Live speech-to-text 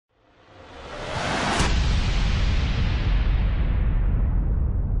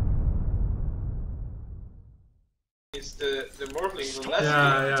It's the Morphling from last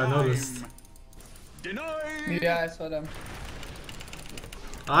Yeah, I noticed. Yeah, I saw them.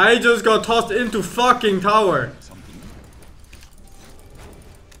 I just got tossed into fucking tower.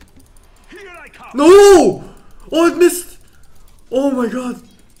 No! Oh, it missed! Oh my god.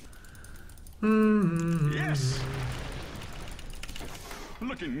 Yes.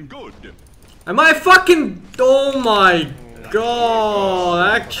 Looking good. Am I fucking... Oh my god,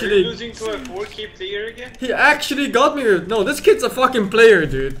 Are you actually... losing to a 4K player again? He actually got me. No, this kid's a fucking player,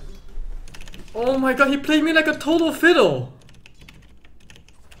 dude. Oh my god, he played me like a total fiddle.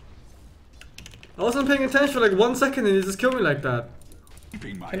 I wasn't paying attention for like 1 second and he just killed me like that.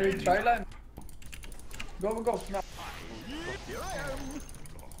 Can we try line? Go, go, go. No.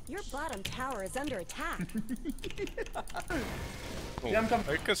 Your bottom tower is under attack. Oh, Yeah, I'm coming.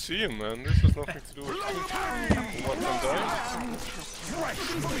 I can see him, man. This has nothing to do with what I'm dying. Your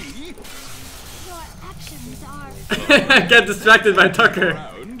actions are. Get distracted by Tucker.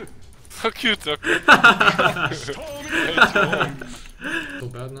 Fuck you, Tucker. So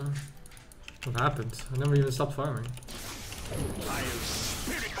bad now. What happened? I never even stopped farming.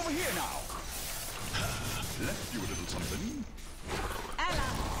 Spirit over here now. Left you a little something.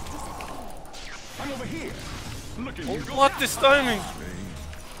 I'm over here. Looking good. What is timing?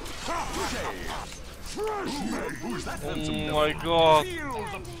 Who's that? Oh my god. Feel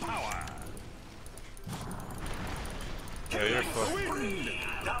the power. Yeah, you're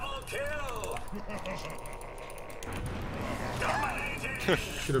fucked. Double kill.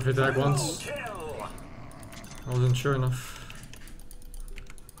 Should have hit that once. I wasn't sure enough.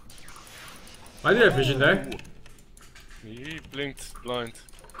 Why did I have vision there? He blinked blind.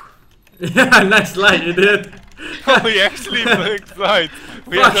 Yeah, nice line, you did. Oh, he actually blinked blind.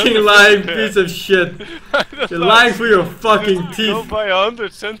 We had Fucking nothing lying there. piece of shit. I don't You're know. lying through your fucking Go teeth. buy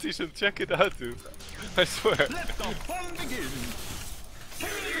 100 centis and check it out, dude. I swear. Let the fun begin. Do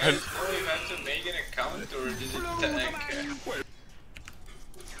you guys only have to make an account or does it tag?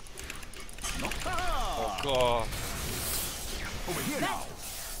 Oh god. Over here now.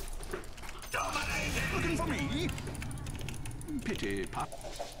 Looking for me? Pity, pop.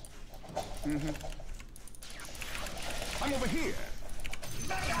 I'm over here.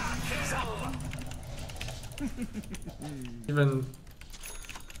 Even...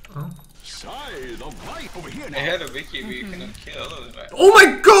 Oh. Side of life over here I now. had a wiki where you cannot kill them. Oh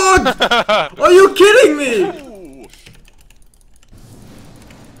my god! Are you kidding me? Oh.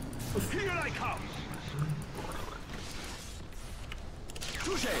 Here I come.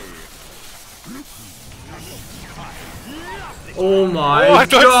 Touché. Oh my Oh, I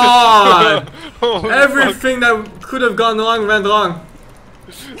touched it. god! Oh, Everything that could have gone wrong went wrong.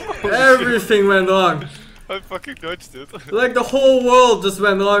 Everything went wrong. I fucking dodged it. Like the whole world just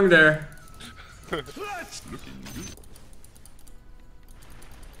went wrong there. That's looking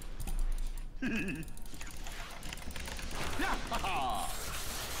good.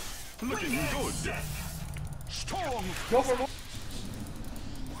 Looking good. Storm. Go for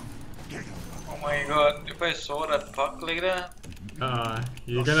Oh my god, if I saw that puck like that.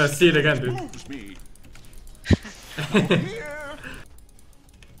 You're gonna see it again, dude. Moves me. Here.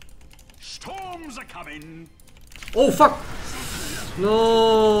 Storms are coming. Oh fuck! No!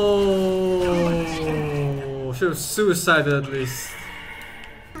 Should have suicided at least.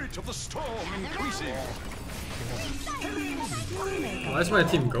 Spirit of the storm increasing. Why is my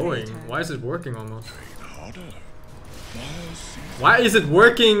team going? Why is it working almost? Why is it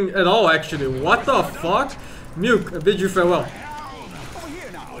working at all actually? What the fuck? Muke, I bid you farewell. Over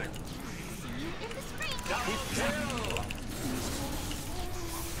here now.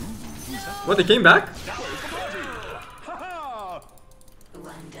 What, they came back?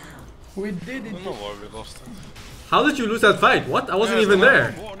 We did I it. don't know why we lost it. How did you lose that fight? What? I wasn't even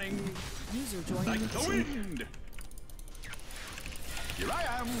there. Warning. Like the wind. Here I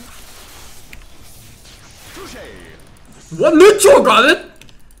am. Touché. What? Mucho got it?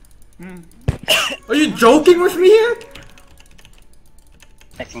 Are you joking with me here?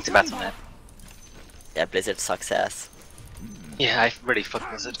 I think the battle map. Yeah, Blizzard sucks ass. Yeah, I really fuck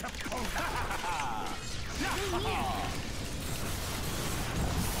Blizzard.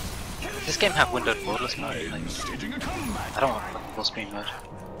 This game have windowed borderless mode. Like, I don't want full screen mode.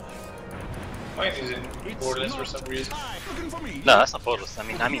 Mine is in borderless for some reason. No, that's not borderless.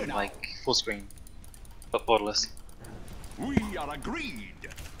 I mean like full screen, but borderless. We are agreed.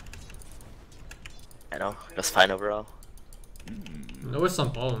 I know, that's fine overall. There was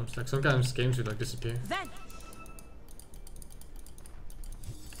some problems. Like sometimes games would like disappear.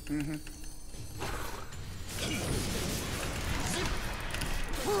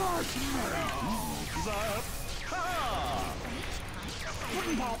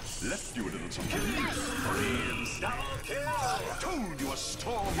 Left you a little something. Told you a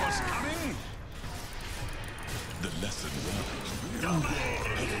storm was coming. The lesson learned.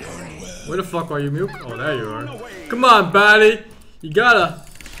 Where the fuck are you, Milk? Oh, there you are. Come on, buddy. You gotta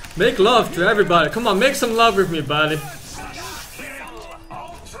make love to everybody. Come on, make some love with me, buddy.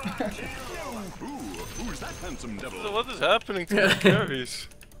 Who's that handsome devil? So what is happening to the carries?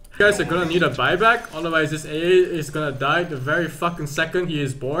 You guys are gonna need a buyback, otherwise this AA is gonna die the very fucking second he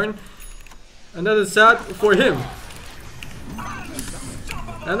is born. And that is sad for him.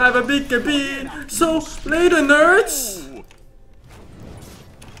 And I have a big beat. So later, nerds.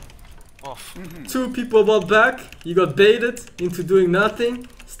 Off. 2 people bought back. You got baited into doing nothing.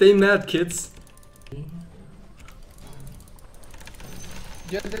 Stay mad, kids.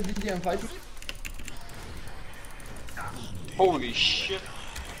 Get the DD and fight. Holy shit.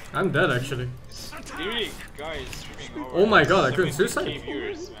 I'm dead actually. Lyric guy is streaming over. Oh my god, I couldn't 70K suicide.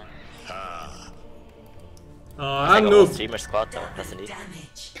 viewers, man. I'm whole noob. streamer squad though, doesn't he?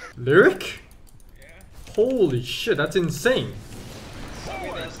 Lyric? Holy shit, that's insane.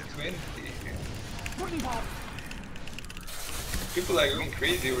 Someone has 20. People are going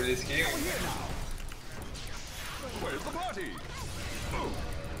crazy over this game. Where's the party?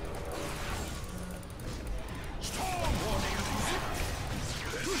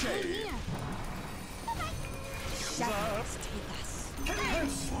 Shadows take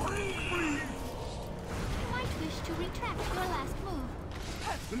us. Might wish to retract your last move.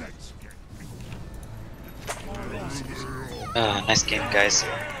 Nice game, guys.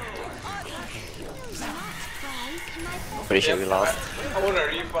 Pretty sure we lost. I want a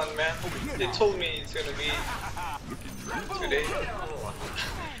refund, man. They told me it's gonna be today.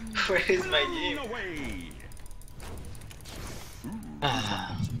 Where is my game?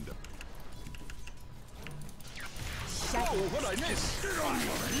 What I missed?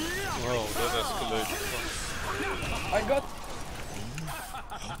 Wow, that escalated. I got.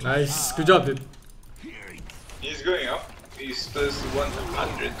 Nice, good job, dude. He's going up. He's plus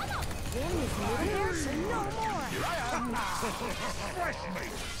 100. Wind is moving, so no more.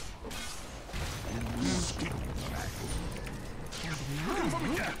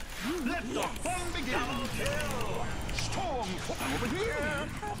 Let the fun begin. Storm over here.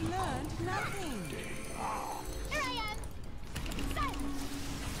 Have learned nothing. Here I am.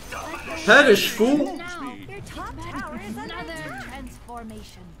 Perish, fool. Now, your top tower is another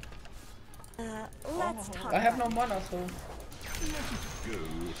transformation. Let's talk. I have no mana, so. Go.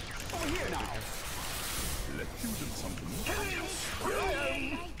 Over here now. Let's do something.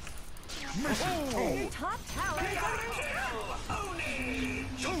 Your top tower is under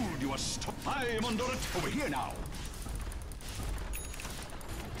Told you a stop. I am under it. Over here now.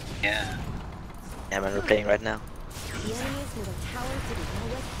 Yeah. Yeah man, we're playing right now. the enemies with a tower to be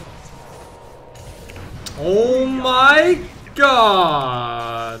well equipped. Oh my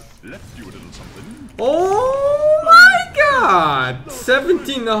god. Left you a little something. Oh my god.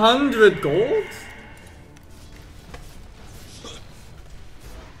 1700 gold?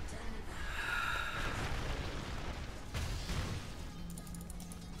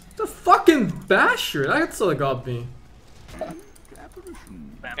 The fucking basher. That's what got me.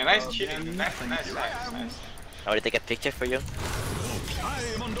 Yeah, nice cheating. Nice. Oh, did they get a picture for you? I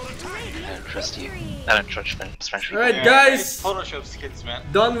am under attack. I don't trust you. I don't trust French. Alright, Yeah, guys. nice Photoshop skills, man.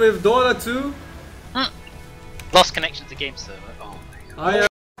 Done with Dota 2. Lost connection to game server. Oh my god.